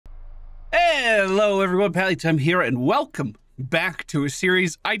Hello everyone, Pallytime here, and welcome back to a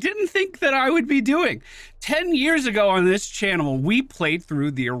series I didn't think that I would be doing. 10 years ago on this channel, we played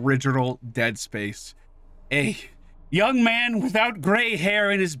through the original Dead Space. A young man without gray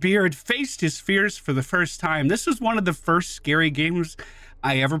hair in his beard faced his fears for the first time. This was one of the first scary games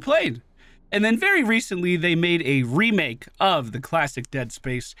I ever played. And then very recently, they made a remake of the classic Dead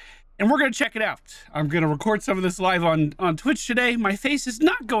Space, and we're going to check it out. I'm going to record some of this live on Twitch today. My face is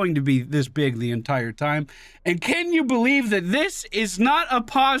not going to be this big the entire time. And can you believe that this is not a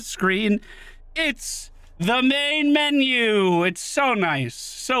pause screen? It's the main menu. It's so nice,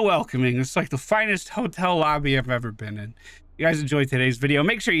 so welcoming. It's like the finest hotel lobby I've ever been in. If you guys enjoyed today's video,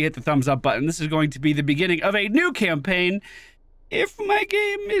 make sure you hit the thumbs up button. This is going to be the beginning of a new campaign if my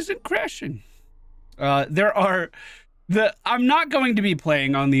game isn't crashing. I'm not going to be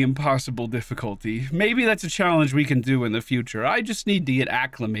playing on the impossible difficulty. Maybe that's a challenge we can do in the future. I just need to get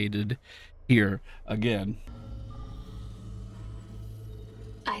acclimated here again.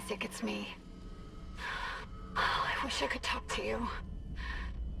 Isaac, it's me. Oh, I wish I could talk to you.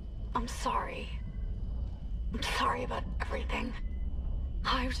 I'm sorry. I'm sorry about everything.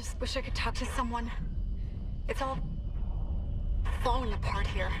 I just wish I could talk to someone. It's all falling apart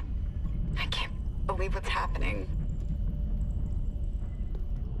here. I can't believe what's happening.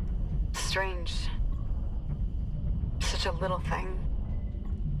 Strange. Such a little thing.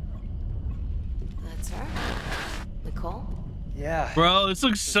 That's her. Nicole? Yeah. Bro, this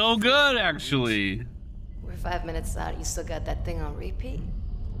looks so good, actually. We're 5 minutes out. You still got that thing on repeat?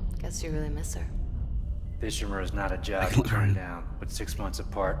 Guess you really miss her. Ishimura is not a job to turn down, but 6 months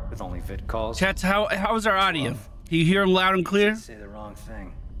apart with only vid calls. Chats, how's our audio? Can you hear him loud and clear? Say the wrong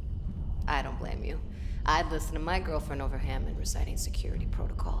thing. I don't blame you. I'd listen to my girlfriend over Hammond reciting security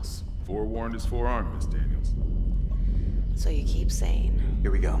protocols. Forewarned is forearmed, Miss Daniels. So you keep saying.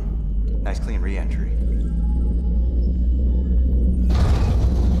 Here we go. Nice clean re-entry.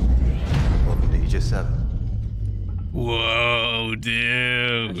 Welcome to Aegis 7. Whoa,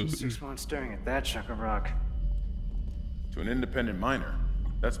 dude. Imagine 6 months staring at that chunk of rock. To an independent miner,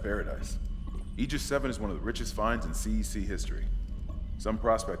 that's paradise. Aegis 7 is one of the richest finds in CEC history. Some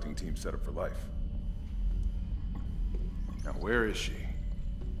prospecting team set up for life. Now, where is she?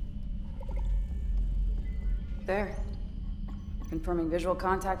 There. Confirming visual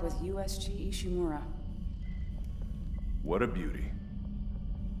contact with USG Ishimura. What a beauty.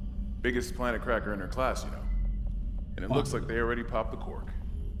 Biggest planet cracker in her class, you know. And it looks like they already popped the cork.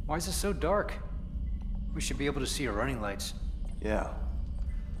 Why is it so dark? We should be able to see her running lights. Yeah.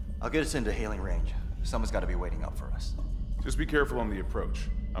 I'll get us into hailing range. Someone's got to be waiting up for us. Just be careful on the approach.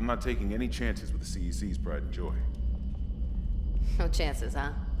 I'm not taking any chances with the CEC's pride and joy. No chances,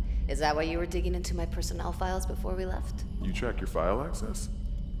 huh? Is that why you were digging into my personnel files before we left? You track your file access?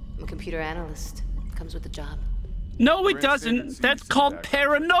 I'm a computer analyst. Comes with the job. No, it doesn't. That's called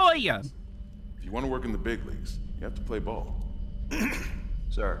paranoia. If you want to work in the big leagues, you have to play ball.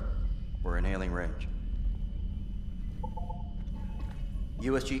 Sir, we're in hailing range.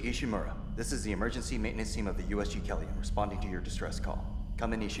 USG Ishimura. This is the emergency maintenance team of the USG Kellyan responding to your distress call.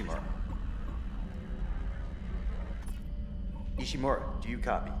 Come in, Ishimura. Ishimura, do you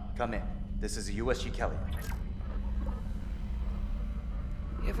copy? Come in. This is the USG Kellyan.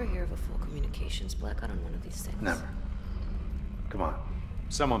 You ever hear of a full communications blackout on one of these things? Never. Come on.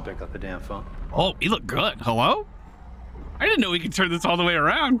 Someone pick up the damn phone. Oh, you look good. Hello? I didn't know we could turn this all the way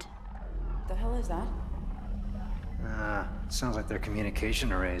around. The hell is that? Sounds like their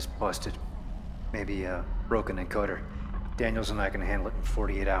communication array is busted. Maybe a broken encoder. Daniels and I can handle it in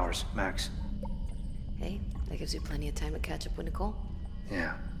 48 hours, max. Hey, that gives you plenty of time to catch up with Nicole.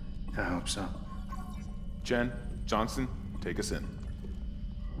 Yeah, I hope so. Jen, Johnson, take us in.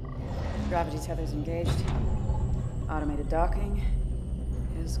 Gravity tethers engaged. Automated docking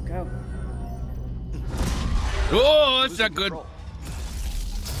is go. Oh, that's not good.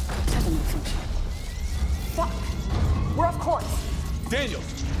 Tether malfunction. Fuck! We're off course! Daniel!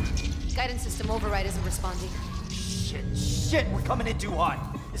 Guidance system override isn't responding. Shit, we're coming in too hot.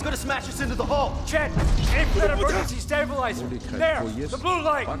 It's gonna smash us into the hull. Chen, aim for that emergency stabilizer. There, the blue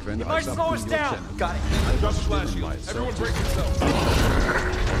light. It might slow us down. Got it. Drop the flash shield. Everyone brace yourself.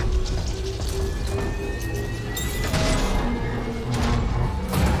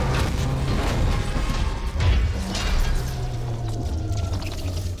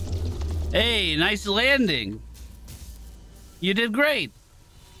 Hey, nice landing. You did great.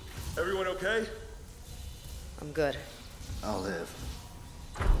 Everyone okay? I'm good. I'll live.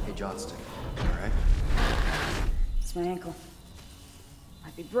 Hey, Johnston. All right? It's my ankle.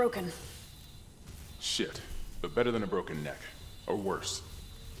 Might be broken. Shit. But better than a broken neck. Or worse.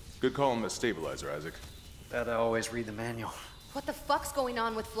 Good call on the stabilizer, Isaac. That I always read the manual. What the fuck's going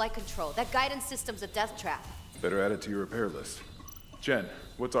on with flight control? That guidance system's a death trap. Better add it to your repair list. Jen,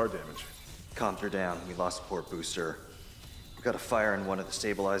 what's our damage? Comms are down. We lost a port booster. We got a fire in one of the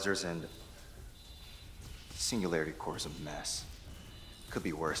stabilizers, and singularity core's a mess. Could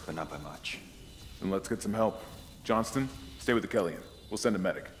be worse, but not by much. Then let's get some help. Johnston, stay with the Kellyan. We'll send a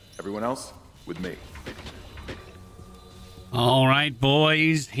medic. Everyone else, with me. All right,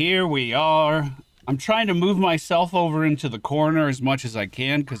 boys, here we are. I'm trying to move myself over into the corner as much as I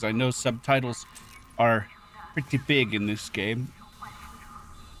can because I know subtitles are pretty big in this game.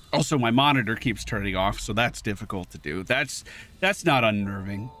 Also, my monitor keeps turning off, so that's difficult to do. That's not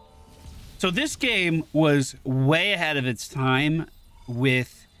unnerving. So this game was way ahead of its time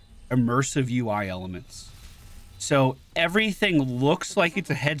with immersive UI elements. So everything looks like it's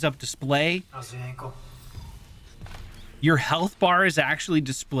a heads-up display. How's the ankle? Your health bar is actually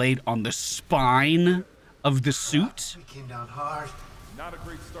displayed on the spine of the suit. We came down hard. Not a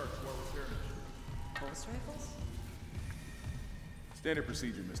great start to our repair mission. Pulse rifles? Standard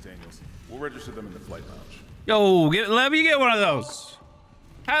procedure, Miss Daniels. We'll register them in the flight lounge. Yo, let me get one of those.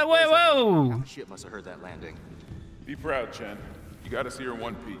 Whoa. Shit must have heard that landing. Be proud, Chen. You gotta see her in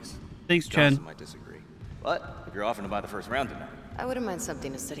one piece. Thanks, Chen. Johnson might disagree. But if you're offering to buy the first round tonight. I wouldn't mind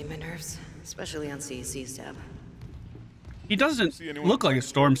something to steady my nerves, especially on CEC's tab. He doesn't look like a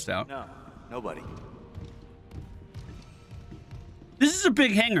storm stout. No, nobody. This is a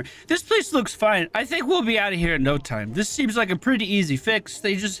big hangar. This place looks fine. I think we'll be out of here in no time. This seems like a pretty easy fix.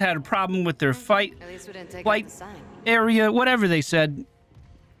 They just had a problem with their At least we didn't take out the sign. area, whatever they said.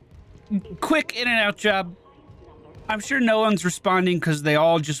 Quick in and out job. I'm sure no one's responding because they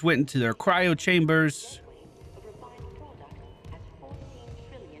all just went into their cryo chambers.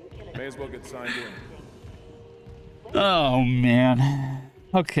 May as well get signed in. Oh, man.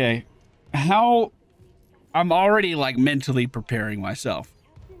 Okay. I'm already, like, mentally preparing myself.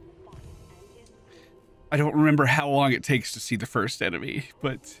 I don't remember how long it takes to see the first enemy,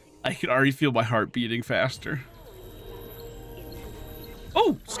 but I can already feel my heart beating faster.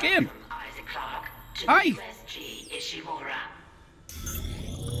 Oh, scan. Isaac Clarke to Hi. USG Ishimura.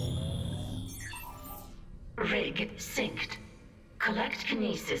 Rig synced. Collect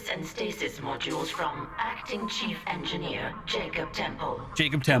kinesis and stasis modules from Acting Chief Engineer Jacob Temple.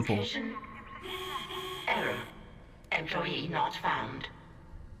 Jacob Temple. Location? Error. Employee not found.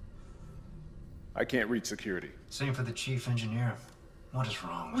 I can't reach security. Same for the chief engineer. What is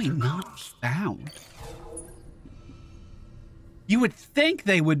wrong with Wait, your not comms? found. You would think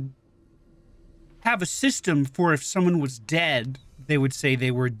they would have a system for if someone was dead, they would say they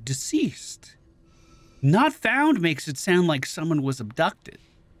were deceased. Not found makes it sound like someone was abducted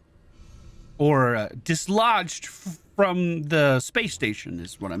or dislodged from the space station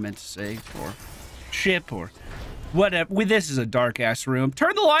is what I meant to say, or ship or whatever. This is a dark ass room.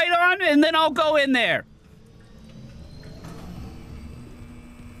 Turn the light on and then I'll go in there.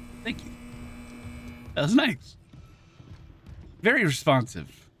 Thank you. That was nice. Very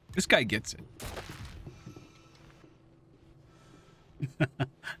responsive. This guy gets it.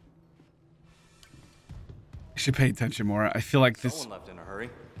 I should pay attention more. I feel like this... Someone left in a hurry.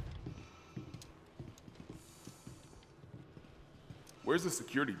 Where's the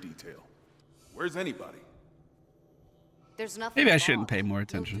security detail? Where's anybody? There's nothing Maybe I wrong. shouldn't pay more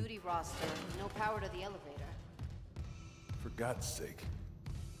attention. No duty roster, no power to the elevator. For God's sake.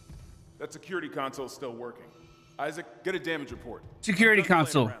 That security console's still working. Isaac, get a damage report. Security Start playing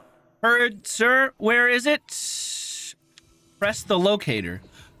console. around. Heard, sir. Where is it? Press the locator.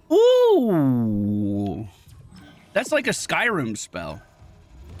 Ooh. That's like a Skyrim spell.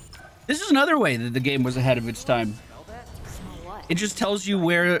 This is another way that the game was ahead of its time. Smell what? It just tells you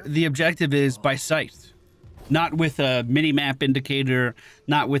where the objective is by sight. Not with a mini-map indicator,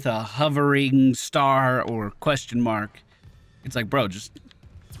 not with a hovering star or question mark. It's like, bro, just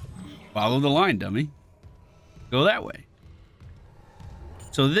follow the line, dummy. Go that way.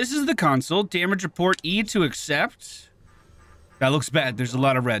 So this is the console. Damage report E to accept. That looks bad. There's a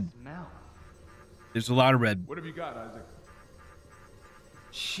lot of red. Now. There's a lot of red. What have you got, Isaac?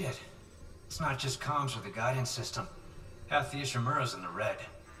 Shit. It's not just comms or the guidance system. Half the Ishimura's in the red.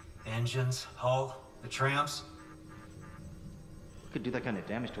 Engines, hull, the trams. Could do that kind of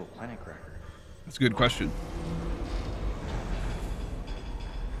damage to a planet cracker. That's a good question.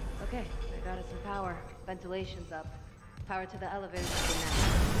 Okay, I got us some power. Ventilation's up. Power to the elevator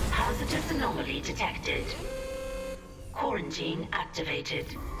now. Hazardous anomaly detected. Quarantine activated.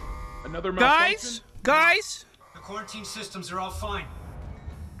 Another malfunction? Guys, The quarantine systems are all fine.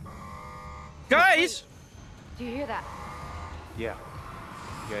 guys. Do you hear that? Yeah.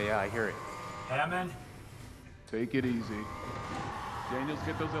 Yeah, I hear it. Hammond? Take it easy. Daniels,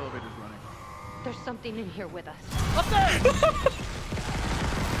 get those elevators running. There's something in here with us. Up there!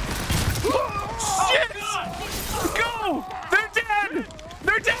 Shit! Go! They're dead!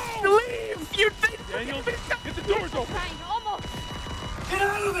 They're dead! Leave! You think? Daniels, get the doors open! Trying, almost. Get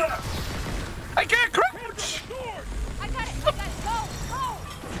out of there! I can't crouch! I got it. Go! Go!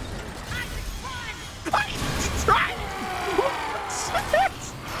 I'm trying!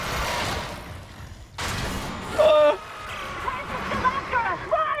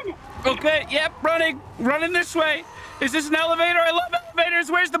 Okay, yep, running this way. Is this an elevator? I love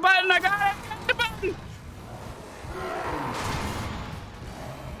elevators. Where's the button? I got it. Got the button.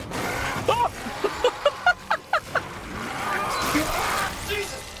 Oh.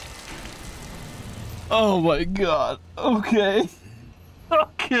 Oh my God. Okay.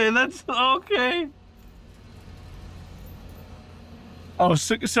 Okay, that's okay. Oh,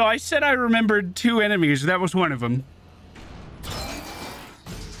 so I said I remembered 2 enemies. That was one of them.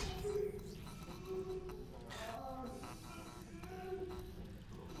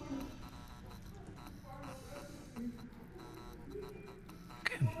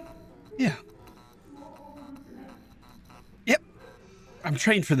 Yeah. Yep. I'm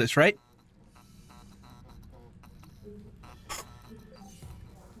trained for this, right?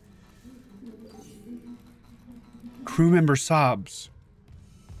 Crew member sobs.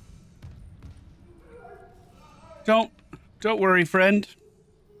 Don't worry, friend.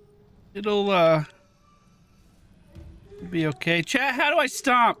 It'll be okay. Chat, how do I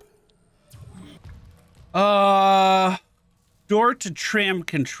stomp? Door to tram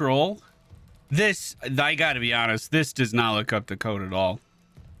control. This, I gotta be honest, this does not look up to code at all.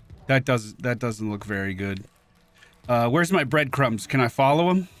 That doesn't look very good. Where's my breadcrumbs? Can I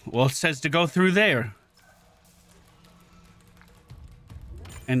follow them? Well, it says to go through there.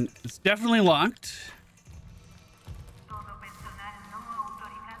 And it's definitely locked.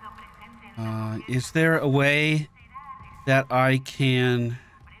 Is there a way that I can...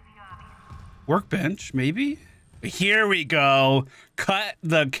 Workbench, maybe? Here we go. Cut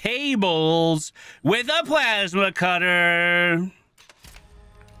the cables with a plasma cutter.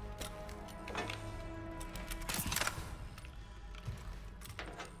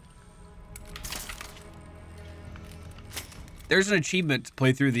 There's an achievement to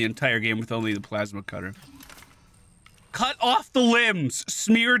play through the entire game with only the plasma cutter. Cut off the limbs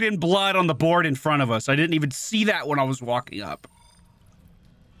smeared in blood on the board in front of us. I didn't even see that when I was walking up.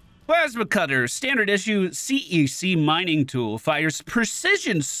 Plasma cutter, standard issue CEC mining tool, fires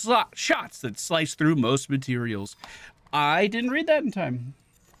precision shots that slice through most materials. I didn't read that in time.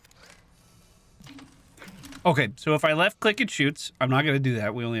 Okay, so if I left click it shoots, I'm not gonna do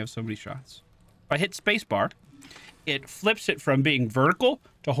that. We only have so many shots. If I hit spacebar, it flips it from being vertical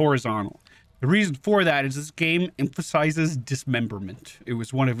to horizontal. The reason for that is this game emphasizes dismemberment. It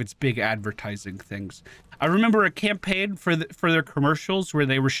was one of its big advertising things. I remember a campaign for their commercials where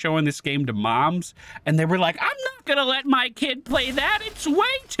they were showing this game to moms, and they were like, "I'm not gonna let my kid play that. It's way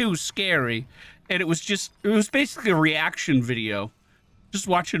too scary." And it was basically a reaction video, just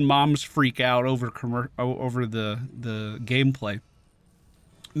watching moms freak out over the gameplay.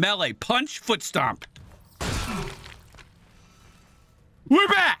 Melee, punch, foot stomp. We're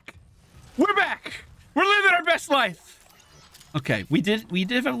back. We're back. We're living our best life. Okay, we did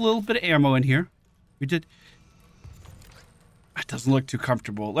have a little bit of ammo in here. We did. That doesn't look too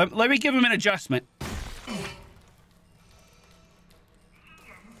comfortable. Let me give him an adjustment.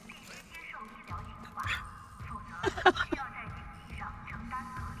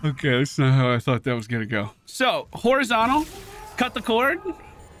 Okay, that's not how I thought that was gonna go. So, horizontal, cut the cord.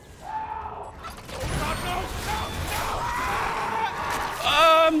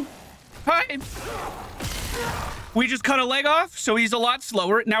 Hi. We just cut a leg off, so he's a lot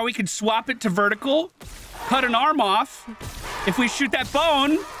slower. Now we can swap it to vertical, cut an arm off. If we shoot that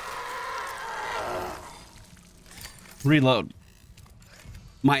bone, reload.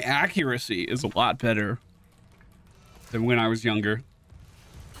 My accuracy is a lot better than when I was younger.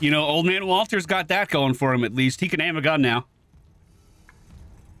 You know, old man Walter's got that going for him at least. He can aim a gun now.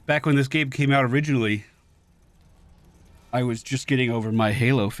 Back when this game came out originally, I was just getting over my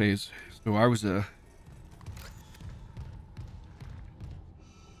Halo phase. So I was a...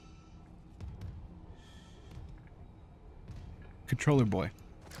 controller boy.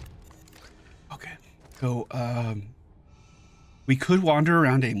 Okay. So, we could wander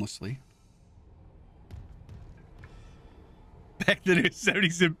around aimlessly. Back then it was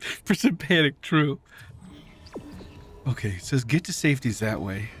 70% panic, true. Okay, it says get to safeties that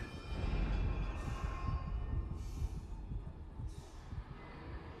way.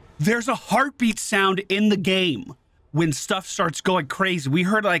 There's a heartbeat sound in the game when stuff starts going crazy. We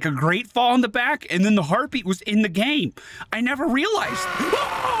heard like a great fall in the back, and then the heartbeat was in the game. I never realized.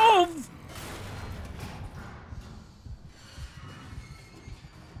 Oh!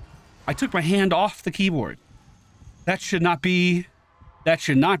 I took my hand off the keyboard. That should not be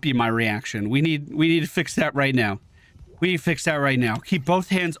my reaction. We need to fix that right now. We need to fix that right now. Keep both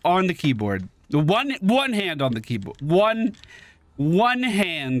hands on the keyboard. The one hand on the keyboard. One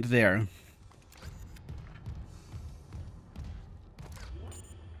hand there.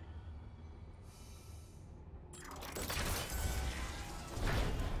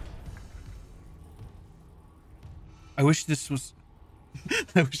 I wish this was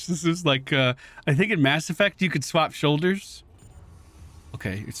like, I think in Mass Effect you could swap shoulders.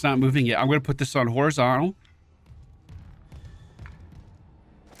 Okay, it's not moving yet. I'm going to put this on horizontal.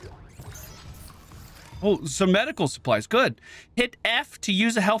 Oh, some medical supplies. Good. Hit F to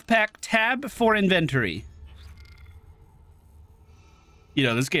use a health pack, tab for inventory. You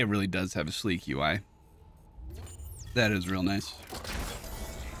know, this game really does have a sleek UI. That is real nice.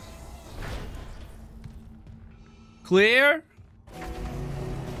 Clear.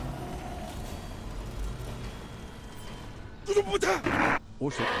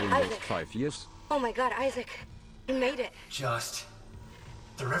 Isaac. 5 years. Oh my god, Isaac. You made it.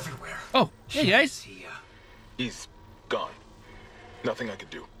 They're everywhere. Oh, hey guys. He's gone. Nothing I can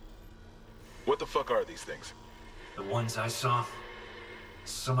do. What the fuck are these things? The ones I saw,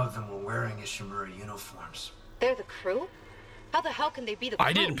 some of them were wearing Ishimura uniforms. They're the crew? How the hell can they be the crew?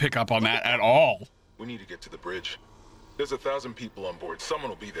 I didn't pick up on that at all. We need to get to the bridge. There's 1,000 people on board. Someone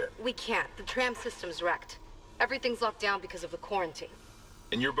will be there. We can't. The tram system's wrecked. Everything's locked down because of the quarantine.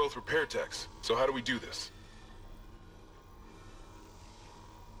 And you're both repair techs, so how do we do this?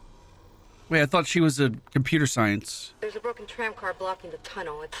 Wait, I thought she was a computer science. There's a broken tram car blocking the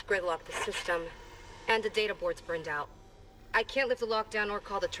tunnel. It's gridlocked the system. And the data board's burned out. I can't lift the lockdown or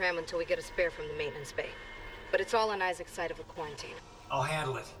call the tram until we get a spare from the maintenance bay. But it's all on Isaac's side of the quarantine. I'll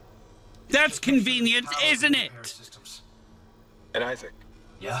handle it. That's convenient, isn't it? And Isaac?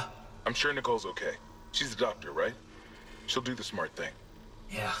 Yeah? I'm sure Nicole's okay. She's a doctor, right? She'll do the smart thing.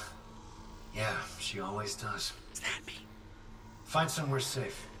 Yeah. Yeah, she always does. Is that me? Find somewhere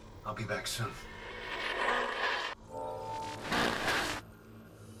safe. I'll be back soon.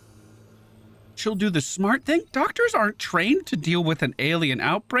 She'll do the smart thing? Doctors aren't trained to deal with an alien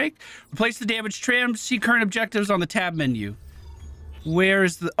outbreak. Replace the damaged tram. See current objectives on the tab menu.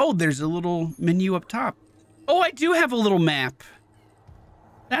 Where's the... Oh, there's a little menu up top. Oh, I do have a little map.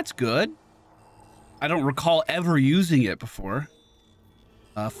 That's good. I don't recall ever using it before.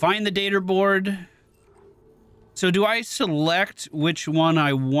 Find the data board. So do I select which one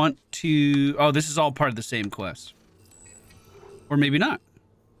I want to... Oh, this is all part of the same quest. Or maybe not.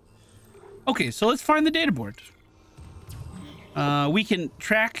 Okay, so let's find the data board. We can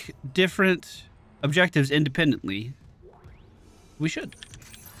track different objectives independently. We should.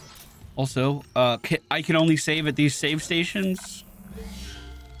 Also, I can only save at these save stations.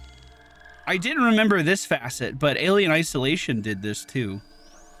 I didn't remember this facet, but Alien Isolation did this too.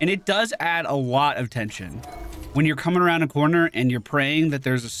 And it does add a lot of tension. When you're coming around a corner and you're praying that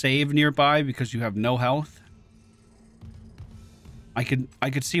there's a save nearby because you have no health. I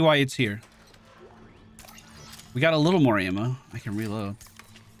could see why it's here. We got a little more ammo. I can reload.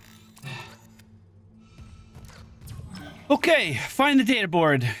 Okay, find the data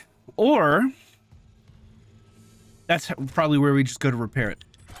board. Or that's probably where we just go to repair it.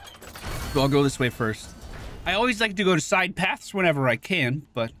 So I'll go this way first. I always like to go to side paths whenever I can,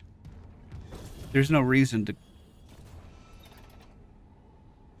 but there's no reason to...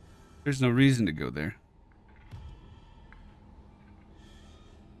 There's no reason to go there.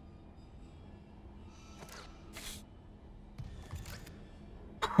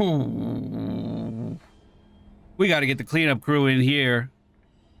 We got to get the cleanup crew in here.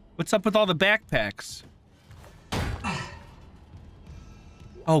 What's up with all the backpacks?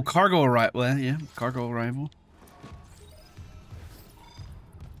 Oh, cargo arrival. Well, yeah, cargo arrival.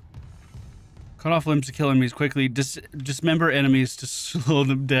 Cut off limbs to kill enemies quickly. Dismember enemies to slow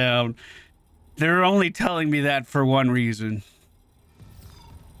them down. They're only telling me that for one reason.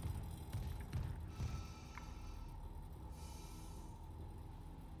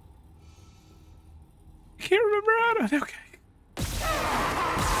 Can't remember how to... Okay.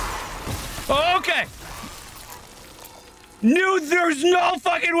 Okay. There's no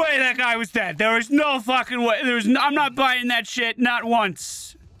fucking way that guy was dead. There was no fucking way. I'm not buying that shit, not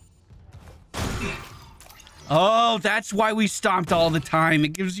once. Oh, that's why we stomped all the time.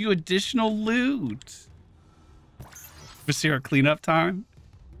 It gives you additional loot. Let's see our cleanup time.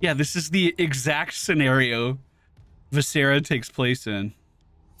 Yeah, this is the exact scenario Viscera takes place in.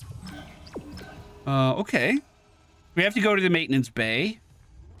 Okay. We have to go to the maintenance bay.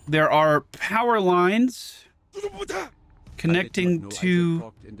 There are power lines connecting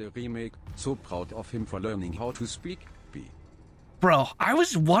to... In the remake, so proud of him for learning how to speak. Bro, I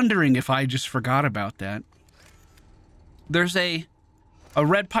was wondering if I just forgot about that. There's a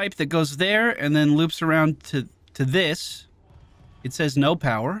red pipe that goes there and then loops around to this. It says no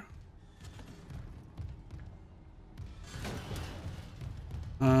power.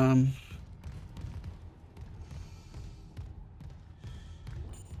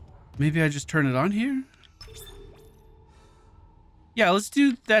 Maybe I just turn it on here? Yeah, let's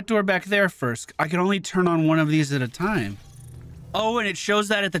do that door back there first. I can only turn on one of these at a time. Oh, and it shows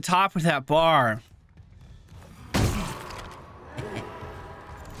that at the top with that bar.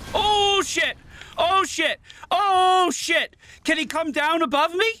 Oh, shit! Oh, shit! Oh, shit! Can he come down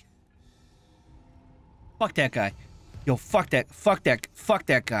above me? Fuck that guy. Yo, fuck that guy. Fuck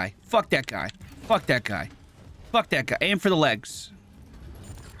that guy. Fuck that guy. Fuck that guy. Fuck that guy. Aim for the legs.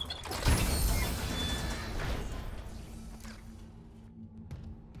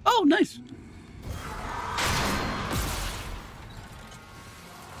 Oh, nice.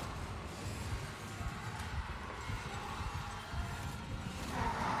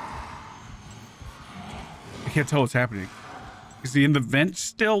 I can't tell what's happening. Is he in the vent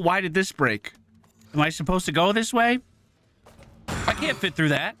still? Why did this break? Am I supposed to go this way? I can't fit through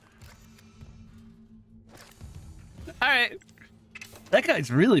that. All right. That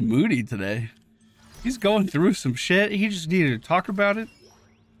guy's really moody today. He's going through some shit. He just needed to talk about it.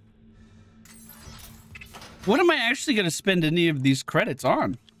 What am I actually going to spend any of these credits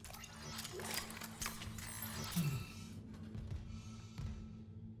on?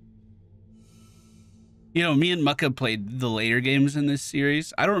 You know, me and Mucka played the later games in this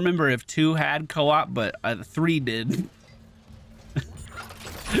series. I don't remember if 2 had co-op, but 3 did.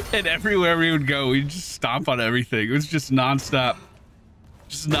 And everywhere we would go, we'd just stomp on everything. It was just nonstop.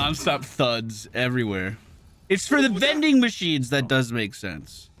 Just nonstop thuds everywhere. It's for the vending machines. That does make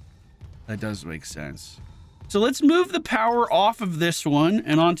sense. That does make sense. So let's move the power off of this one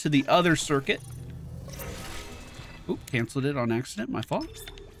and onto the other circuit. Oop, canceled it on accident. My fault.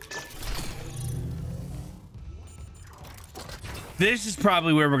 This is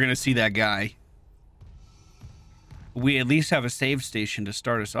probably where we're going to see that guy. We at least have a save station to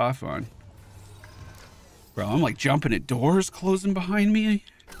start us off on. Bro, I'm like jumping at doors closing behind me.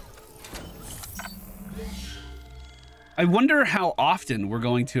 I wonder how often we're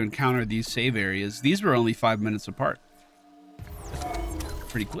going to encounter these save areas. These were only 5 minutes apart.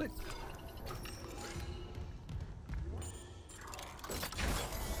 Pretty quick.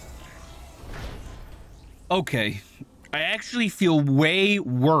 Okay. I actually feel way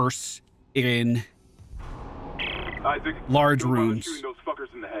worse in Isaac, large rooms. Shooting those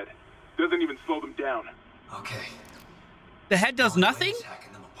fuckers in the head doesn't even slow them down. Okay. The head does nothing?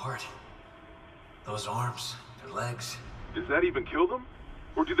 Hacking them apart. Those arms, their legs. Does that even kill them?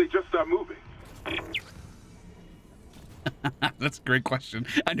 Or do they just stop moving? That's a great question.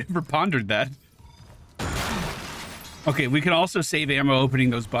 I never pondered that. Okay, we can also save ammo opening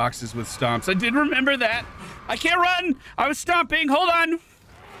those boxes with stomps. I did remember that. I can't run. I was stomping. Hold on.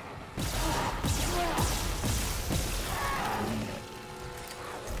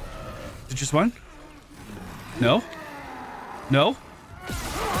 Is it just one? No? No?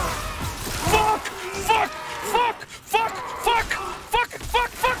 Fuck! Fuck! Fuck! Fuck! Fuck! Fuck! Fuck!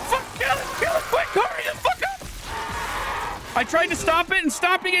 Fuck! Fuck! Kill it! Kill it! Quick! Hurry the fuck up! I tried to stop it, and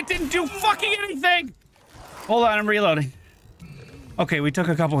stopping it didn't do fucking anything! Hold on, I'm reloading. Okay, we took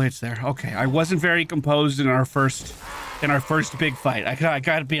a couple hits there. Okay, I wasn't very composed in our first big fight. I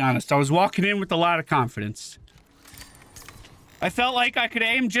gotta be honest. I was walking in with a lot of confidence. I felt like I could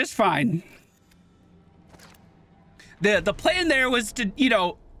aim just fine. The plan there was to, you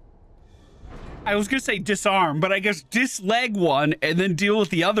know, I was gonna say disarm, but I guess disleg one and then deal with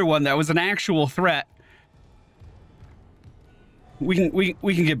the other one that was an actual threat. We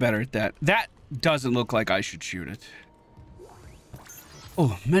can get better at that. That doesn't look like I should shoot it.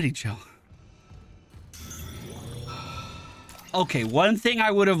 Oh, Medichel. Okay, one thing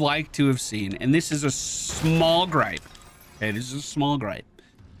I would have liked to have seen, and this is a small gripe. Okay, this is a small gripe.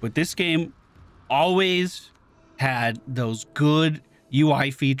 But this game always had those good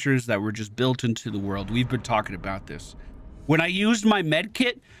UI features that were just built into the world. We've been talking about this. When I used my med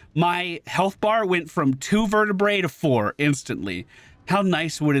kit, my health bar went from 2 vertebrae to 4 instantly. How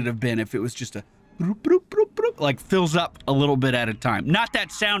nice would it have been if it was just a broop, broop, broop, broop, like fills up a little bit at a time. Not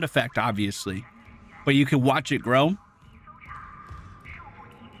that sound effect, obviously, but you can watch it grow.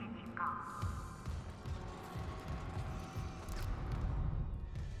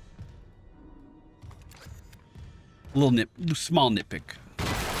 Small nitpick.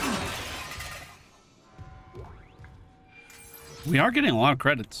 We are getting a lot of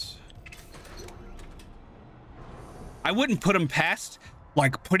credits. I wouldn't put them past,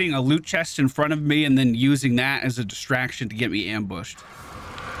 like, putting a loot chest in front of me and then using that as a distraction to get me ambushed.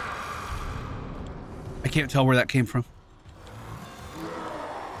 I can't tell where that came from.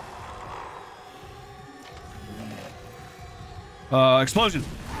 Explosion.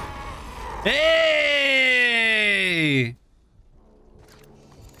 Hey!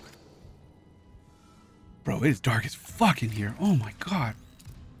 Bro, it's dark as fuck in here. Oh my god.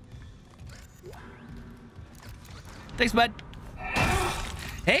 Thanks, bud.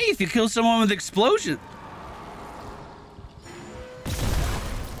 Hey, if you kill someone with explosion.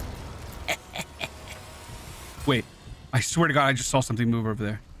 Wait, I swear to God, I just saw something move over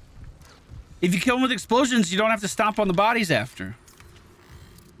there. If you kill them with explosions, you don't have to stomp on the bodies after.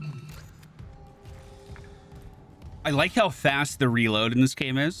 I like how fast the reload in this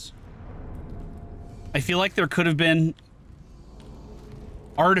game is. I feel like there could have been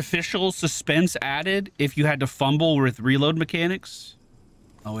artificial suspense added if you had to fumble with reload mechanics.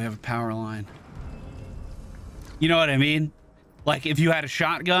 Oh, we have a power line. You know what I mean? Like if you had a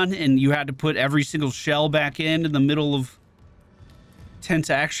shotgun and you had to put every single shell back in the middle of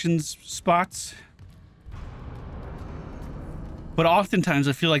tense actions spots. But oftentimes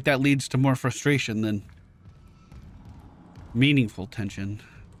I feel like that leads to more frustration than meaningful tension.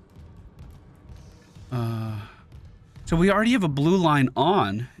 So we already have a blue line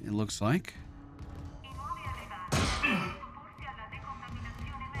on, it looks like.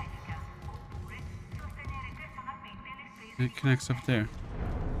 It connects up there.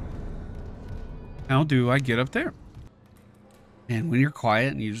 How do I get up there? And when you're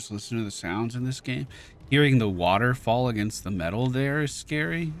quiet and you just listen to the sounds in this game, hearing the water fall against the metal there is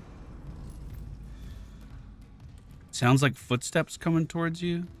scary. Sounds like footsteps coming towards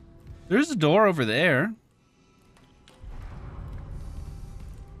you. There's a door over there.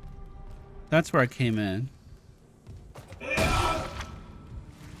 That's where I came in. I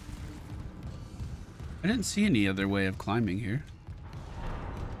didn't see any other way of climbing here.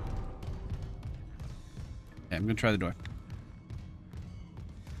 Okay, I'm gonna try the door.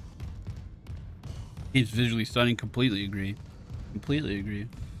 He's visually stunning. Completely agree. Completely agree.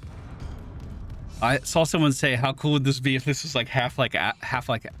 I saw someone say, "How cool would this be if this was like half like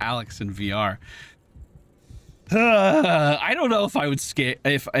Alex in VR?" I don't know if I would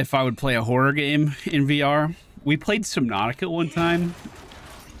if I would play a horror game in VR. We played Subnautica one time,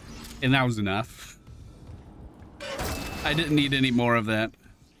 and that was enough. I didn't need any more of that.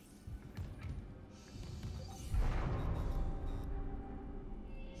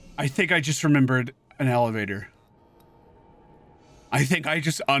 I think I just remembered an elevator. I think I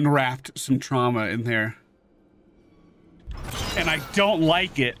just unwrapped some trauma in there. And I don't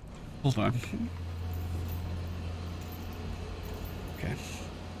like it. Hold on. Okay.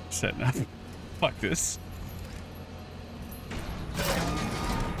 Setting up. Fuck this.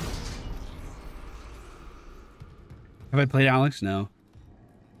 Have I played Alex? No.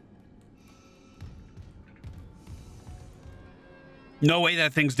 No way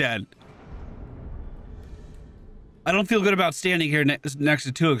that thing's dead. I don't feel good about standing here next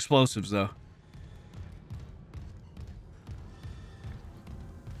to two explosives, though.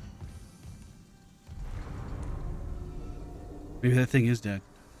 Maybe that thing is dead.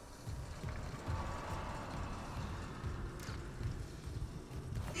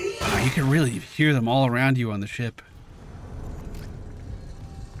 Oh, you can really hear them all around you on the ship.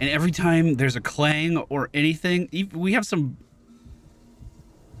 And every time there's a clang or anything, we have some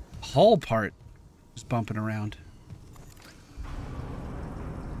hull part just bumping around.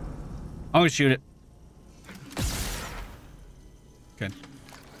 I'm gonna shoot it. Good.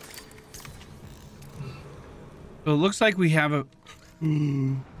 So it looks like we have a...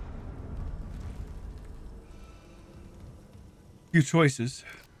 few choices.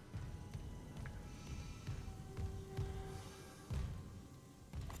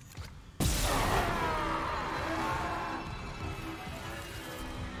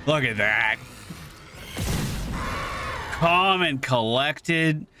 Look at that. Calm and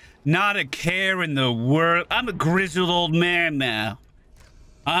collected. Not a care in the world. I'm a grizzled old man now.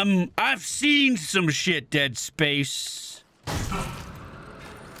 I've seen some shit, Dead Space.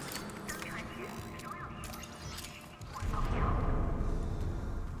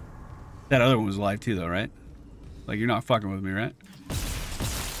 That other one was alive too, though, right? Like, you're not fucking with me, right?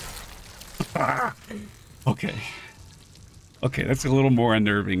 Okay. Okay, that's a little more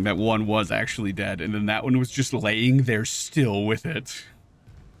unnerving that one was actually dead, and then that one was just laying there still with it.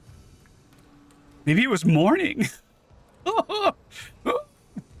 Maybe it was morning.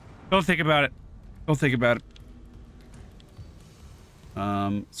 Don't think about it. Don't think about it.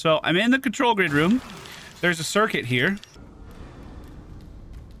 So I'm in the control grid room. There's a circuit here.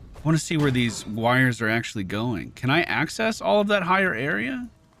 I want to see where these wires are actually going. Can I access all of that higher area?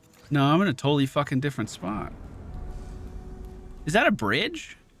 No, I'm in a totally fucking different spot. Is that a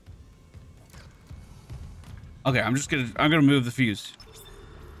bridge? Okay, I'm gonna move the fuse.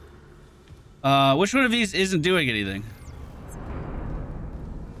 Which one of these isn't doing anything?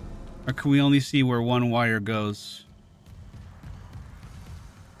 Or can we only see where one wire goes?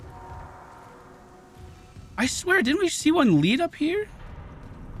 I swear, didn't we see one lead up here?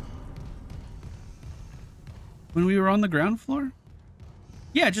 When we were on the ground floor?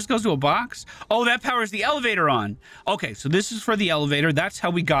 Yeah, it just goes to a box. Oh, that powers the elevator on. Okay, so this is for the elevator. That's how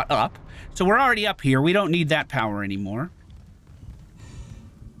we got up. So we're already up here. We don't need that power anymore.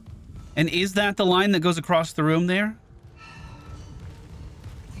 And is that the line that goes across the room there?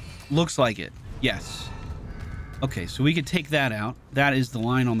 Looks like it. Yes. Okay, so we could take that out. That is the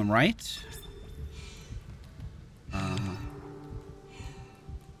line on the right.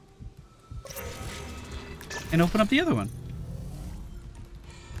 And open up the other one.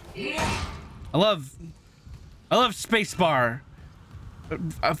 I love spacebar.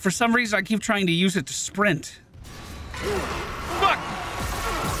 For some reason, I keep trying to use it to sprint. Fuck!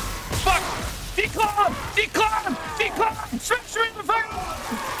 Fuck! Declaw! Declaw! Declaw! Stretch in the fire!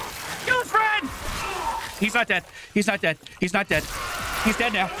 Kill his friend! He's not dead. He's not dead. He's not dead. He's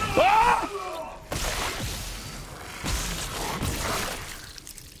dead now. Ah!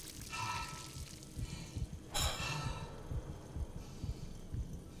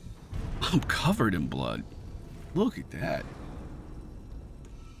 I'm covered in blood. Look at that.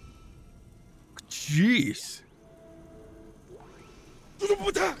 Jeez.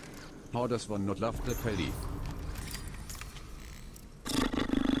 How does one not love the Pelly?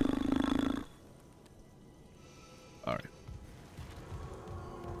 All right.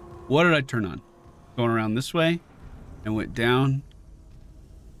 What did I turn on? Going around this way and went down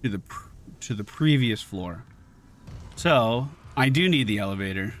to the previous floor. So I do need the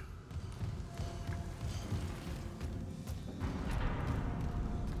elevator.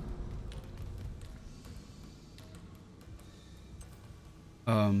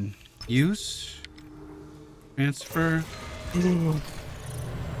 Use, transfer.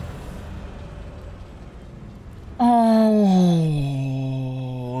 Oh,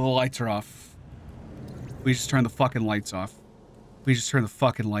 the lights are off. We just turned the fucking lights off. We just turned the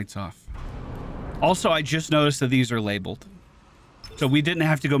fucking lights off. Also, I just noticed that these are labeled. So we didn't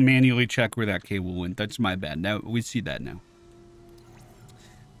have to go manually check where that cable went. That's my bad. Now we see that now.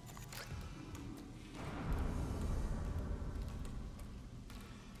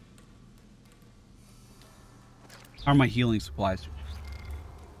 How are my healing supplies?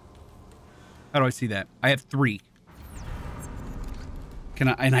 How do I see that? I have 3. Can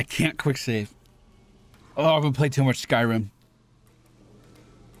I? And I can't quick save. Oh, I've been playing too much Skyrim.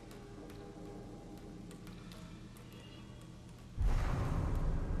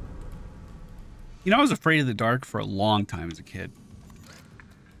 You know, I was afraid of the dark for a long time as a kid.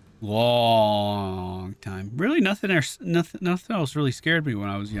 Long time. Really, nothing else really scared me when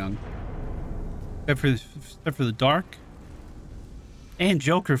I was young. Except for the dark and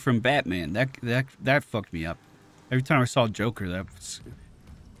Joker from Batman. That fucked me up. Every time I saw Joker, that was...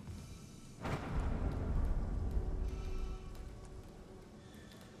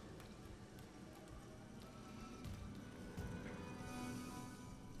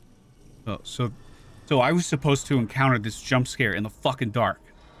 Oh, so I was supposed to encounter this jump scare in the fucking dark.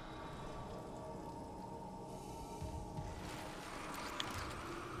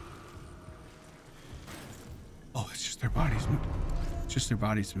 Oh, it's just their bodies moving. It's just their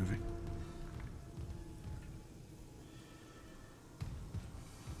bodies moving.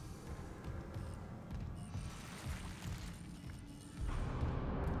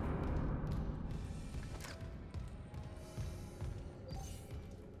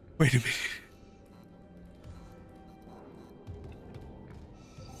 Wait a minute.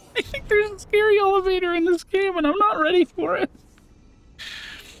 I think there's a scary elevator in this game and I'm not ready for it.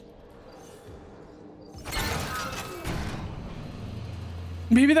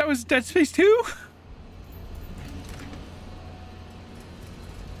 Maybe that was Dead Space 2?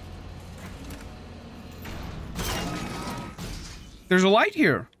 There's a light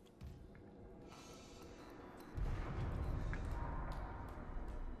here.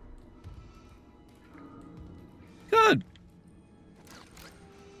 Good.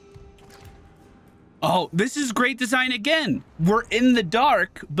 Oh, this is great design again. We're in the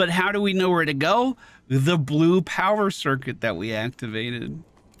dark, but how do we know where to go? The blue power circuit that we activated.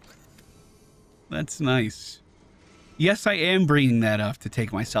 That's nice. Yes, I am bringing that up to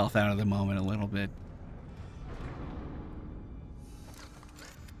take myself out of the moment a little bit.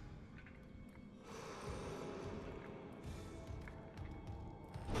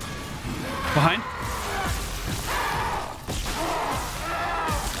 Behind.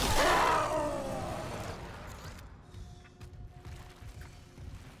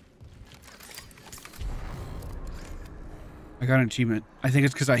 I got an achievement. I think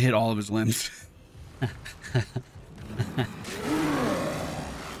it's because I hit all of his limbs.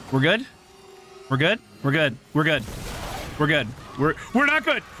 We're good? We're good? We're good. We're good. We're good. We're not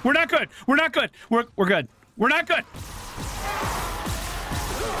good. We're not good. We're not good. We're good. We're not good.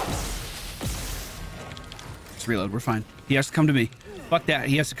 Let's reload. We're fine. He has to come to me. Fuck that.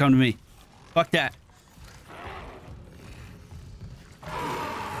 He has to come to me. Fuck that.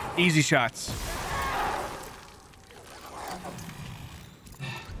 Easy shots.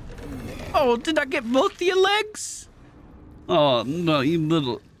 Oh, did I get both of your legs? Oh, no, you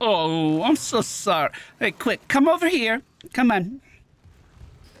little... Oh, I'm so sorry. Hey, quick, come over here. Come on.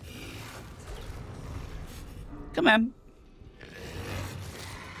 Come on.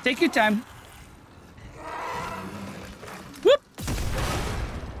 Take your time. Whoop.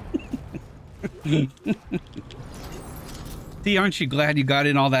 See, aren't you glad you got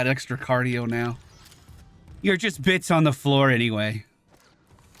in all that extra cardio now? You're just bits on the floor anyway.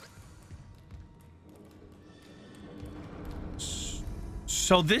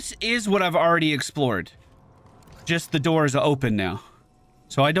 So this is what I've already explored. Just the doors are open now.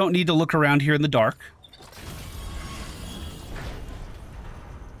 So I don't need to look around here in the dark.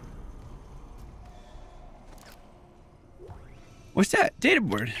 What's that? Data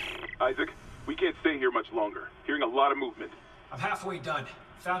board. Isaac, we can't stay here much longer. Hearing a lot of movement. I'm halfway done.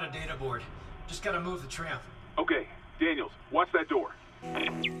 Found a data board. Just gotta move the tram. Okay, Daniels, watch that door.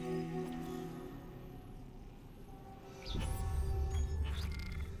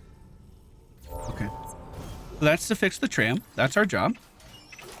 Okay. So that's to fix the tram. That's our job.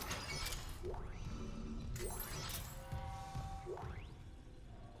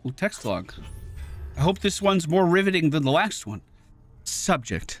 Ooh, text log. I hope this one's more riveting than the last one.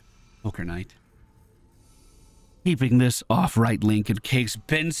 Subject. Poker night. Keeping this off right link in case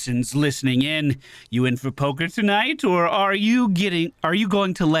Benson's listening in. You in for poker tonight, or are you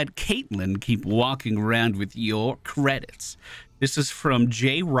going to let Caitlin keep walking around with your credits? This is from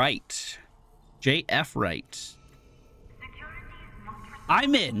J. Wright. JF Wright.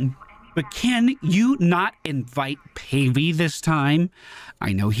 I'm in, but can you not invite Pavey this time?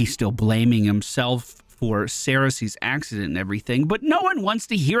 I know he's still blaming himself for Ceres's accident and everything, but no one wants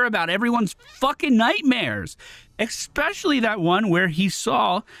to hear about everyone's fucking nightmares. Especially that one where he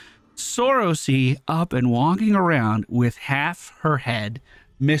saw Sorosy up and walking around with half her head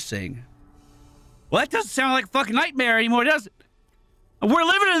missing. Well, that doesn't sound like a fucking nightmare anymore, does it? We're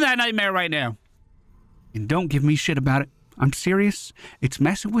living in that nightmare right now. And don't give me shit about it. I'm serious. It's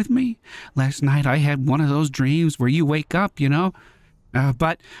messing with me. Last night I had one of those dreams where you wake up, you know.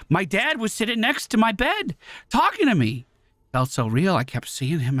 But my dad was sitting next to my bed, talking to me. Felt so real, I kept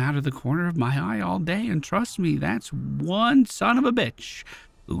seeing him out of the corner of my eye all day. And trust me, that's one son of a bitch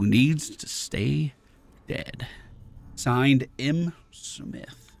who needs to stay dead. Signed, M.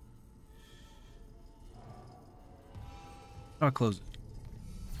 Smith. I'll close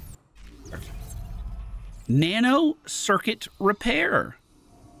it. Nano circuit repair.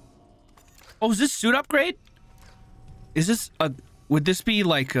 Oh, is this suit upgrade? Is this a... Would this be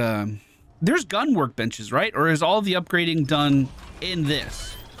like... there's gun workbenches, right? Or is all the upgrading done in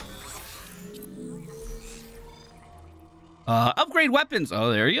this? Upgrade weapons.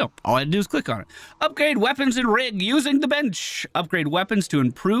 Oh, there you go. All I had to do is click on it. Upgrade weapons and rig using the bench. Upgrade weapons to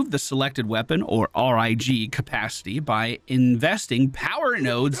improve the selected weapon or RIG capacity by investing power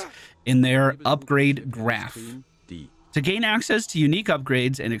nodes in their upgrade graph. To gain access to unique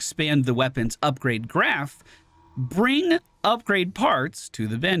upgrades and expand the weapon's upgrade graph, bring upgrade parts to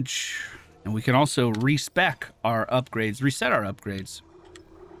the bench. And we can also respec our upgrades, reset our upgrades.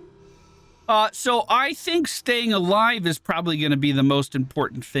 So I think staying alive is probably going to be the most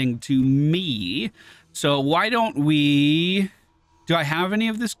important thing to me. So why don't we... Do I have any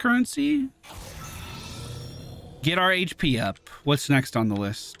of this currency? Get our HP up. What's next on the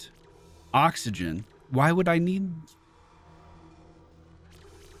list? Oxygen. Why would I need...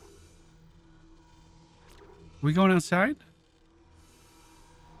 Are we going outside?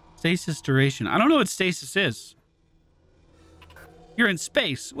 Stasis duration. I don't know what stasis is. You're in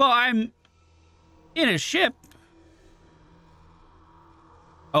space. Well, I'm... In a ship.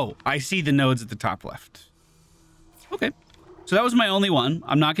 Oh, I see the nodes at the top left. Okay. So that was my only one.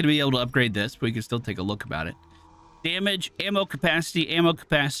 I'm not going to be able to upgrade this, but we can still take a look about it. Damage, ammo capacity,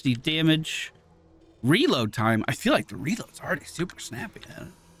 damage. Reload time. I feel like the reload's already super snappy. I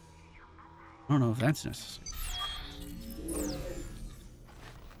don't know if that's necessary.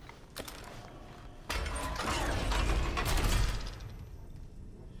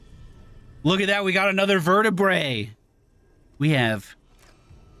 Look at that. We got another vertebrae. We have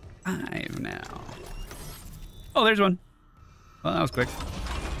 5 now. Oh, there's one. Well, that was quick.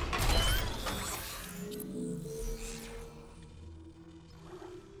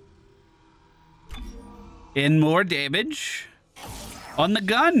 And more damage on the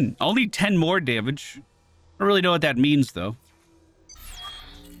gun. Only 10 more damage. I don't really know what that means, though.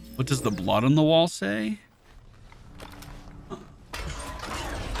 What does the blood on the wall say?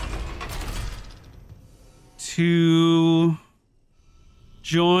 To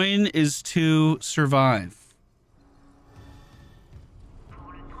join is to survive.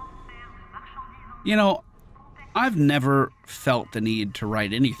 You know, I've never felt the need to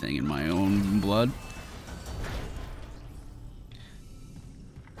write anything in my own blood.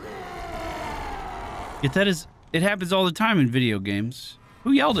 Yet it happens all the time in video games.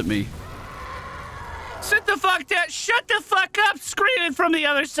 Who yelled at me? Sit the fuck down! Shut the fuck up! Screaming from the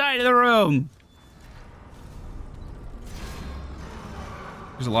other side of the room.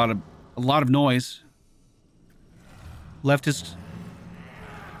 There's a lot of noise. Leftist.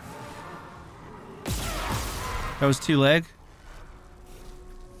 That was 2 leg.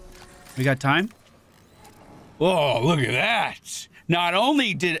 We got time? Oh, look at that. Not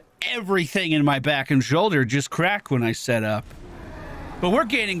only did everything in my back and shoulder just crack when I set up, but we're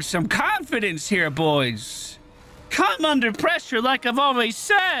gaining some confidence here, boys. Come under pressure like I've always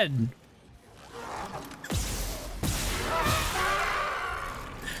said.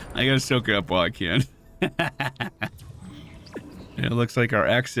 I gotta soak it up while I can. It looks like our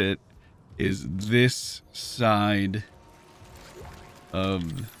exit is this side of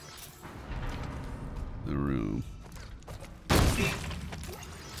the room.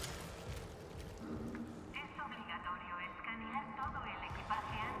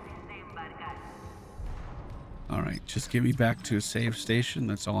 All right, just get me back to a save station.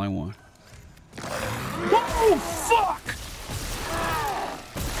 That's all I want. Whoa, fuck!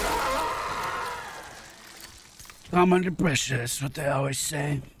 I'm under pressure, that's what they always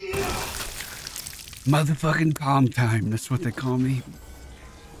say. Motherfucking calm time, that's what they call me.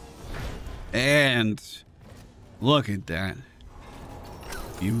 And look at that.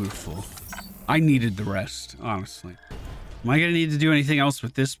 Beautiful. I needed the rest, honestly. Am I gonna need to do anything else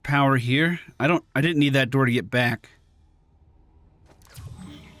with this power here? I didn't need that door to get back.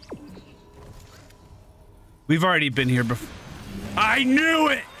 We've already been here before. I knew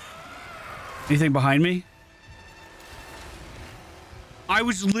it! Anything behind me? I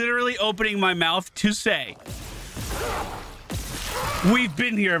was literally opening my mouth to say, we've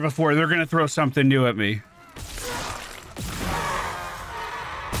been here before. They're gonna throw something new at me.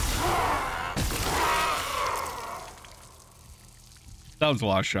 That was a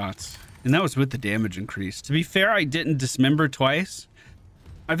lot of shots. And that was with the damage increase. To be fair, I didn't dismember twice.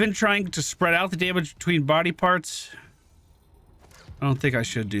 I've been trying to spread out the damage between body parts. I don't think I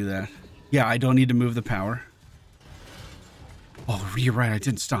should do that. Yeah, I don't need to move the power. Oh, you're right. I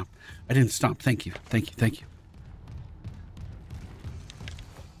didn't stop. I didn't stop. Thank you. Thank you. Thank you.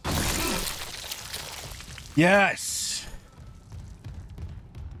 Yes.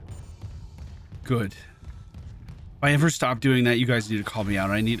 Good. If I ever stop doing that, you guys need to call me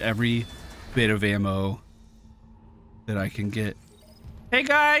out. I need every bit of ammo that I can get. Hey,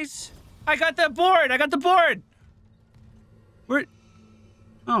 guys. I got the board. I got the board. Where?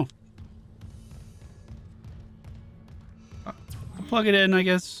 Oh. Plug it in, I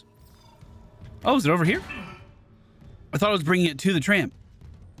guess. Oh, is it over here? I thought I was bringing it to the tram.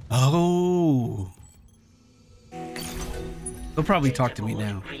 Oh. They'll probably talk to me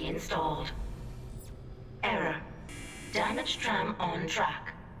now. Reinstalled. Error. Damaged tram on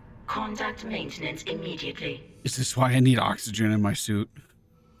track. Contact maintenance immediately. Is this why I need oxygen in my suit?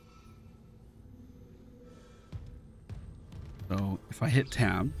 So if I hit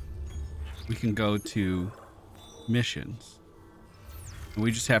tab, we can go to missions. And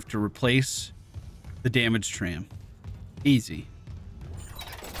we just have to replace the damaged tram. Easy.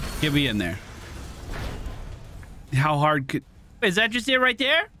 Get me in there. How hard could... Is that just it right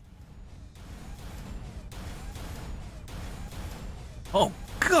there? Oh,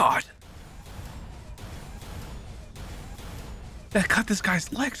 God. That cut this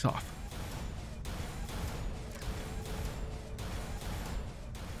guy's legs off.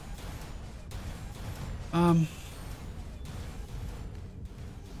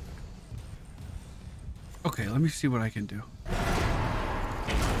 Okay, let me see what I can do.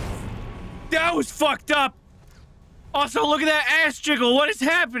 That was fucked up! Also, look at that ass jiggle. What is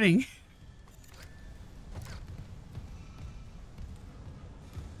happening?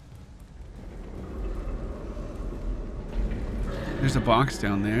 There's a box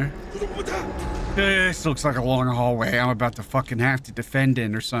down there. This looks like a long hallway. I'm about to fucking have to defend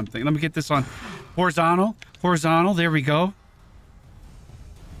in or something. Let me get this on horizontal. Horizontal. There we go.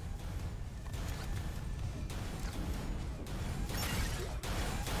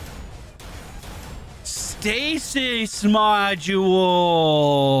 Stasis module.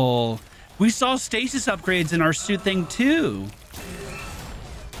 We saw stasis upgrades in our suit thing too.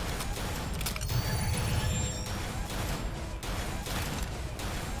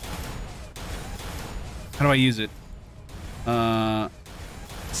 How do I use it?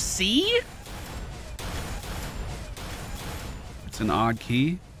 C? It's an odd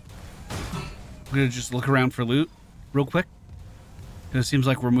key. I'm gonna just look around for loot real quick. It seems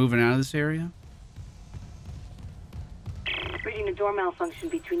like we're moving out of this area. Reading a door malfunction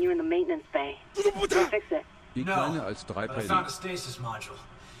between you and the maintenance bay. Can you fix it? No, but I found a stasis module.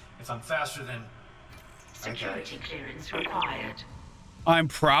 If I'm faster than... Security clearance required. I'm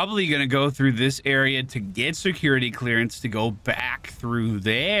probably going to go through this area to get security clearance to go back through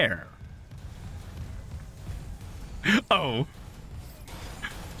there. Oh.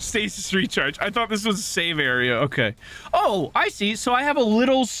 Stasis recharge. I thought this was a save area. Okay. Oh, I see. So I have a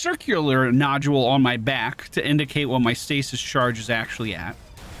little circular nodule on my back to indicate what my stasis charge is actually at.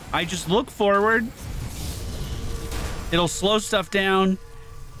 I just look forward. It'll slow stuff down,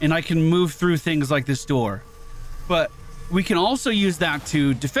 and I can move through things like this door. But we can also use that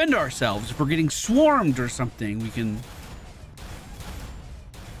to defend ourselves. If we're getting swarmed or something, we can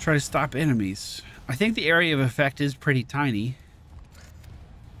try to stop enemies. I think the area of effect is pretty tiny,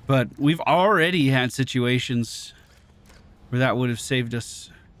 but we've already had situations where that would have saved us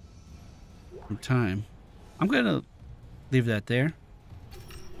some time. I'm gonna leave that there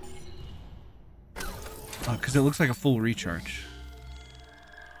because it looks like a full recharge.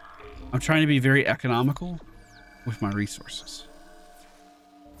 I'm trying to be very economical with my resources.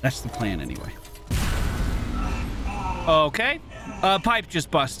 That's the plan anyway. Okay. Pipe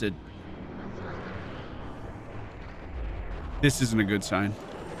just busted. This isn't a good sign.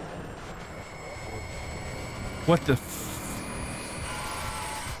 What the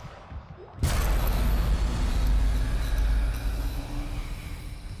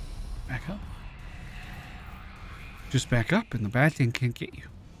back up. Just back up and the bad thing can't get you.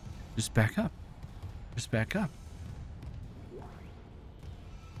 Just back up. Just back up.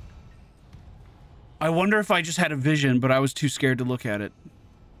 I wonder if I just had a vision, but I was too scared to look at it.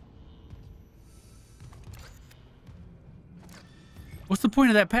 What's the point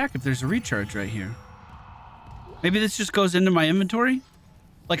of that pack if there's a recharge right here? Maybe this just goes into my inventory?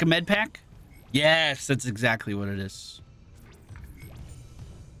 Like a med pack? Yes, that's exactly what it is.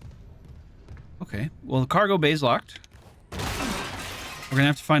 Okay, well, the cargo bay's locked. We're gonna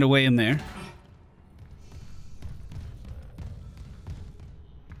have to find a way in there.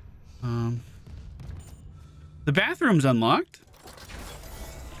 The bathroom's unlocked.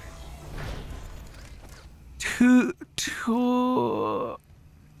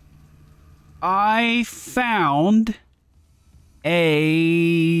 I found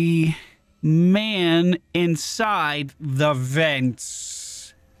a man inside the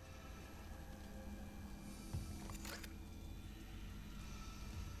vents.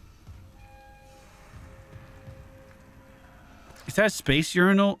 Is that a space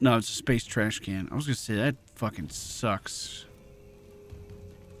urinal? No, it's a space trash can. I was gonna say that fucking sucks.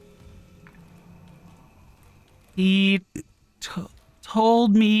 He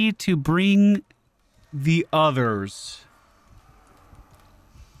told me to bring the others.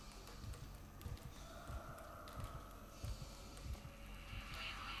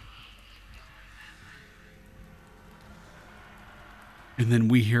 And then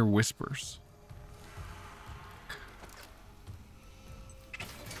we hear whispers.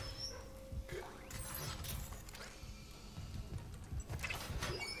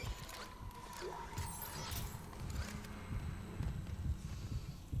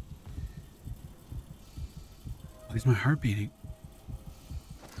 Why is my heart beating?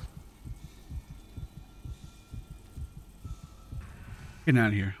 Getting out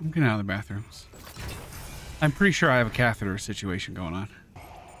of here. I'm getting out of the bathrooms. I'm pretty sure I have a catheter situation going on.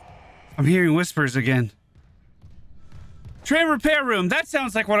 I'm hearing whispers again. Train repair room. That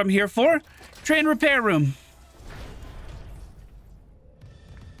sounds like what I'm here for. Train repair room.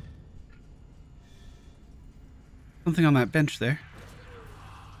 Something on that bench there.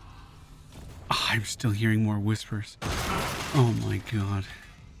 Oh, I'm still hearing more whispers. Oh my god.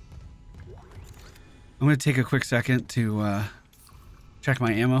 I'm going to take a quick second to check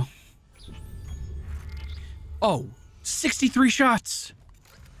my ammo. Oh, 63 shots.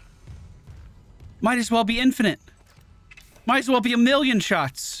 Might as well be infinite. Might as well be 1,000,000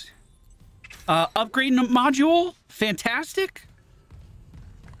 shots. Upgrade module? Fantastic.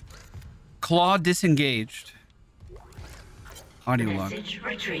 Claw disengaged. Audio log. Message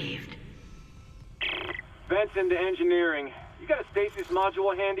retrieved. Vents into engineering. You got a stasis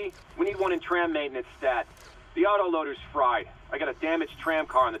module handy? We need one in tram maintenance stat. The autoloader's fried. I got a damaged tram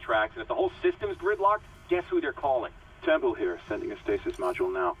car on the tracks, and if the whole system's gridlocked, guess who they're calling? Temple here, sending a stasis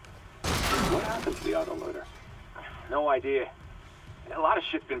module now. What happened to the autoloader? No idea. A lot of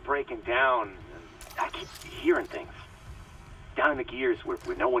shit's been breaking down. I keep hearing things. Down in the gears where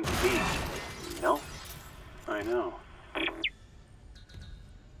no one sees. You know? I know.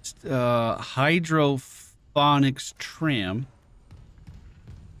 Hydrophonics tram.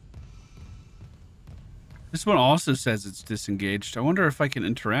 This one also says it's disengaged. I wonder if I can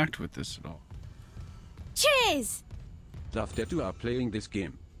interact with this at all. Cheers! Love that you are playing this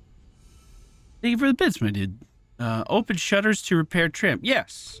game. Thank you for the bits, my dude. Open shutters to repair tram.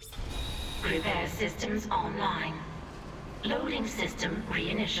 Yes. Repair systems online. Loading system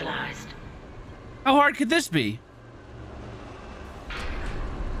reinitialized. How hard could this be?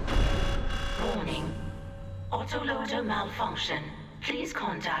 Warning. Autoloader malfunction. Please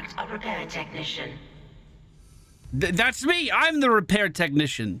contact a repair technician. That's me. I'm the repair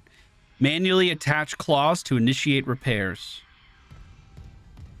technician. Manually attach claws to initiate repairs.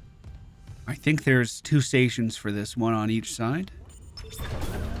 I think there's 2 stations for this, one on each side.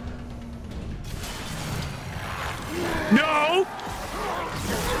 No!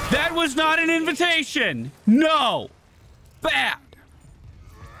 That was not an invitation! No! Bad!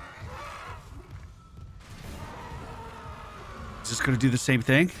 Is this gonna do the same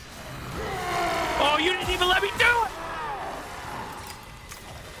thing? Oh, you didn't even let me do it!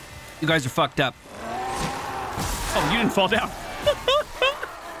 You guys are fucked up. Oh, you didn't fall down.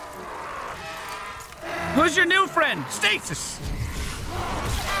 Who's your new friend? Stasis!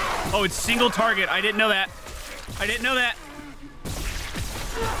 Oh, it's single target. I didn't know that. I didn't know that.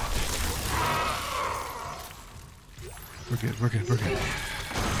 We're good, we're good, we're good.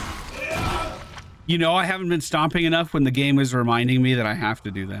 You know, I haven't been stomping enough when the game is reminding me that I have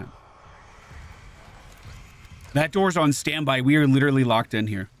to do that. That door's on standby. We are literally locked in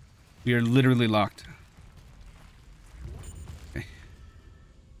here. We are literally locked. Okay.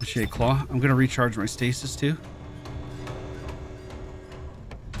 Shade claw. I'm gonna recharge my stasis too.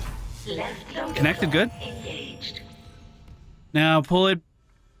 Connected good. Engaged. Now pull it,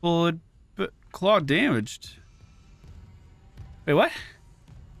 but claw damaged. Wait, what?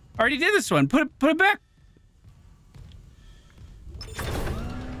 I already did this one. Put it back.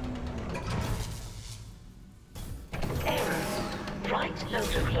 Error. Right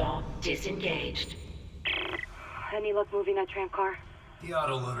loader claw disengaged. Any luck moving that tram car? The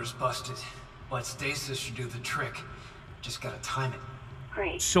autoloader's busted, but stasis should do the trick. Just gotta time it.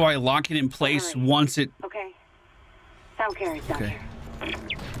 Great. So I lock it in place once it... Okay. Sound carries down here.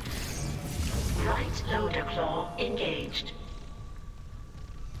 Right loader claw engaged.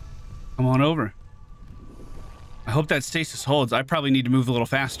 Come on over. I hope that stasis holds. I probably need to move a little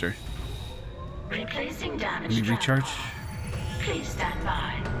faster. Replacing damage. Let me recharge. Please stand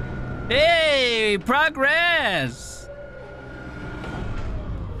by. Hey, progress!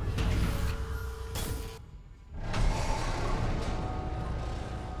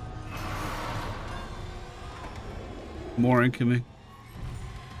 More incoming.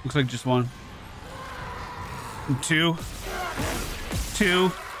 Looks like just one. Two.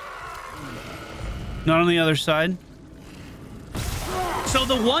 Not on the other side. So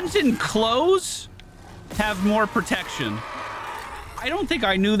the ones in close have more protection. I don't think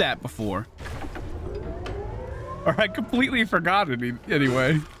I knew that before. Or I completely forgot it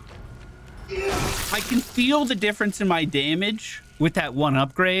anyway. I can feel the difference in my damage with that one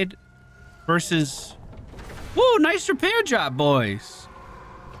upgrade versus... Woo, nice repair job, boys.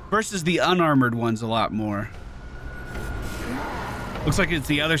 Versus the unarmored ones a lot more. Looks like it's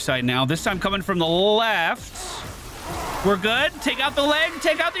the other side now. This time coming from the left. We're good. Take out the leg,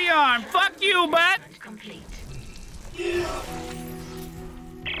 take out the arm. Fuck you, butt. Complete. You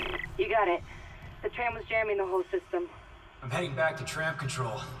got it. The tram was jamming the whole system. I'm heading back to tram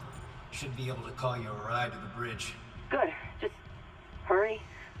control. Should be able to call you a ride to the bridge. Good. Just hurry.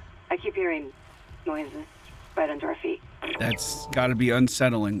 I keep hearing noises. right under our feet. That's gotta be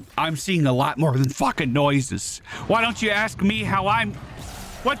unsettling. I'm seeing a lot more than fucking noises. Why don't you ask me how I'm...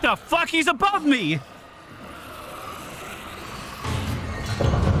 What the fuck? He's above me!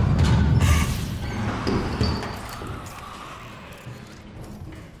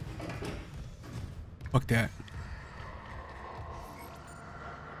 Fuck that.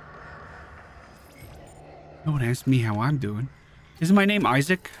 No one asked me how I'm doing. Isn't my name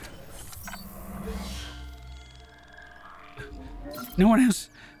Isaac? No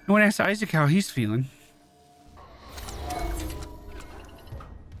one asked Isaac how he's feeling.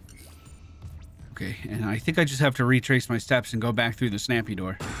 Okay, and I think I just have to retrace my steps and go back through the snappy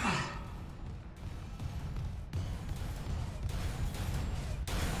door.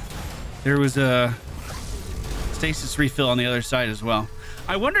 There was a stasis refill on the other side as well.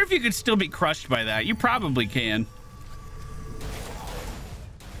 I wonder if you could still be crushed by that. You probably can.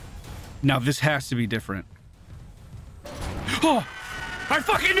 Now this has to be different. Oh, I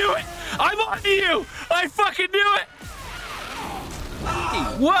fucking knew it! I'm on to you! I fucking knew it! Hey,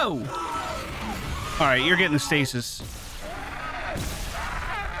 whoa! All right, you're getting the stasis.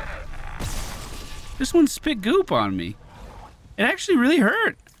 This one spit goop on me. It actually really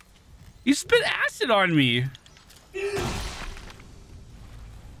hurt. You spit acid on me. Yeah,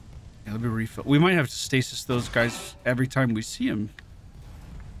 let me refill. We might have to stasis those guys every time we see them.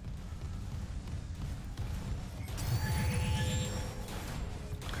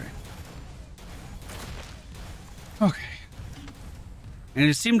 Okay. Okay. And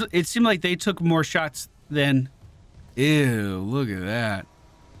it seemed like they took more shots than... Ew, look at that.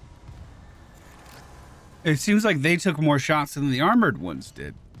 It seems like they took more shots than the armored ones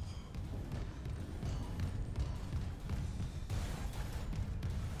did.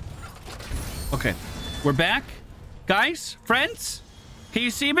 Okay, we're back. Guys, friends, can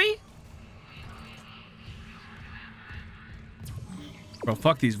you see me? Bro,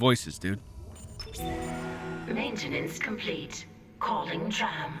 fuck these voices, dude. Maintenance complete. Calling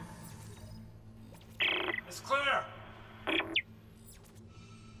tram. It's clear.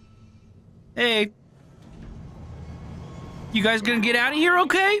 Hey. You guys gonna get out of here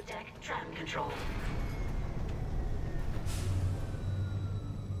okay? Deck tram control.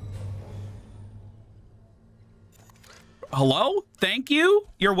 Hello? Thank you?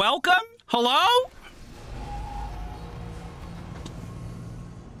 You're welcome? Hello?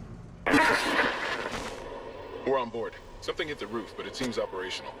 We're on board. Something hit the roof, but it seems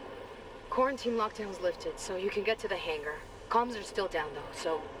operational. Quarantine lockdown's lifted, so you can get to the hangar. Comms are still down, though,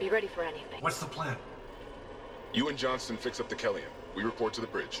 so be ready for anything. What's the plan? You and Johnston fix up the Kellyan. We report to the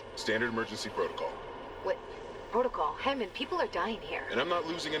bridge. Standard emergency protocol. What? Protocol? Hammond, people are dying here. And I'm not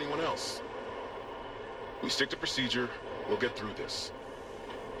losing anyone else. We stick to procedure. We'll get through this.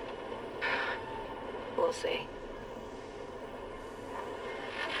 We'll see.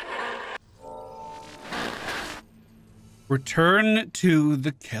 Return to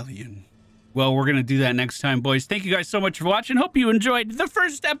the Kellyan. Well, we're going to do that next time, boys. Thank you guys so much for watching. Hope you enjoyed the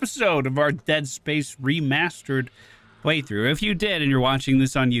first episode of our Dead Space Remastered playthrough. If you did and you're watching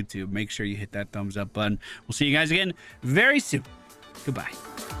this on YouTube, make sure you hit that thumbs up button. We'll see you guys again very soon. Goodbye.